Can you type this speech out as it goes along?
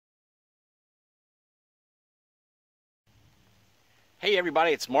Hey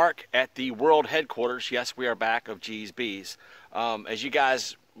everybody, it's Mark at the world headquarters. Yes, we are back of G's Bees. As you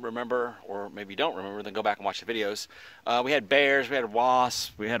guys remember, or maybe don't remember, then go back and watch the videos. We had bears, we had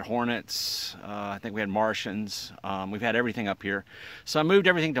wasps, we had hornets, I think we had Martians. We've had everything up here. So I moved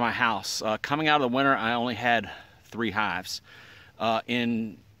everything to my house. Coming out of the winter, I only had 3 hives.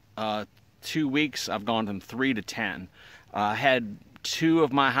 In 2 weeks, I've gone from 3 to 10. I had 2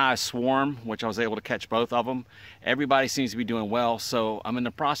 of my hives swarm, which I was able to catch both of them. Everybody seems to be doing well, so I'm in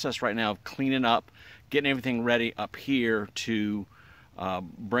the process right now of cleaning up, getting everything ready up here to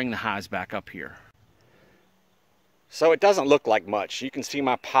bring the hives back up here. So it doesn't look like much. You can see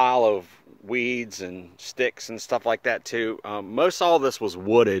my pile of weeds and sticks and stuff like that too. Most all of this was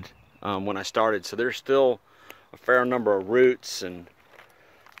wooded when I started, so there's still a fair number of roots and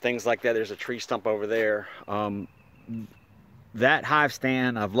things like that. There's a tree stump over there. That hive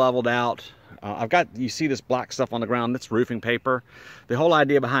stand I've leveled out. I've got, you see this black stuff on the ground, that's roofing paper. The whole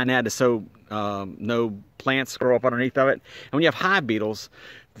idea behind that is so no plants grow up underneath of it. And when you have hive beetles,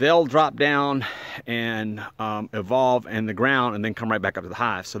 they'll drop down and evolve in the ground and then come right back up to the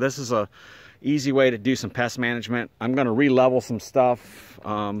hive. So this is a easy way to do some pest management. I'm gonna re-level some stuff.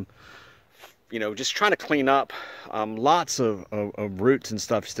 You know, just trying to clean up. Lots of roots and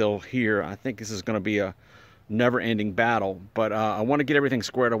stuff still here. I think this is gonna be a never-ending battle, but I want to get everything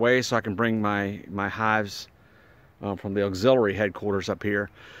squared away so I can bring my hives from the auxiliary headquarters up here.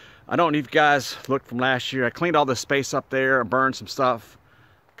 I don't know if you guys looked from last year. I cleaned all this space up there, burned some stuff,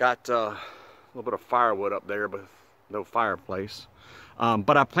 got a little bit of firewood up there, but no fireplace.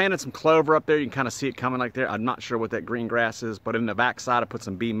 But I planted some clover up there. You can kind of see it coming like there. I'm not sure what that green grass is, but in the back side I put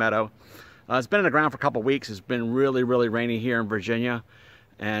some bee meadow. It's been in the ground for a couple weeks. It's been really rainy here in Virginia,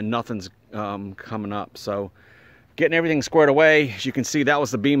 and nothing's coming up. So getting everything squared away. As you can see, that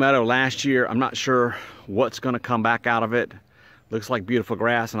was the bee meadow last year. I'm not sure what's going to come back out of it. Looks like beautiful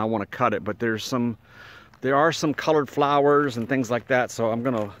grass, and I want to cut it, but there are some colored flowers and things like that, so I'm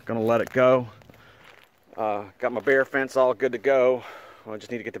gonna let it go. Got my bear fence all good to go. I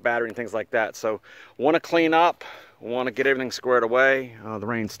just need to get the battery and things like that. So want to clean up, want to get everything squared away. The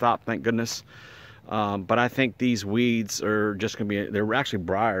rain stopped, thank goodness. But I think these weeds are just going to be, they're actually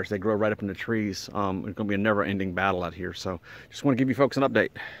briars. They grow right up in the trees. It's going to be a never-ending battle out here. So just want to give you folks an update.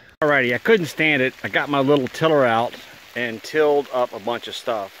 Alrighty, I couldn't stand it. I got my little tiller out and tilled up a bunch of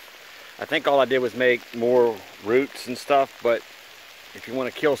stuff. I think all I did was make more roots and stuff, but if you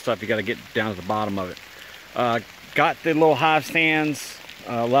want to kill stuff, you got to get down to the bottom of it. Got the little hive stands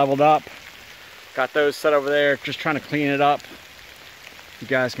leveled up. Got those set over there, just trying to clean it up. You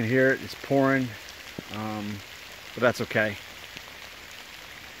guys can hear it, it's pouring. But that's okay.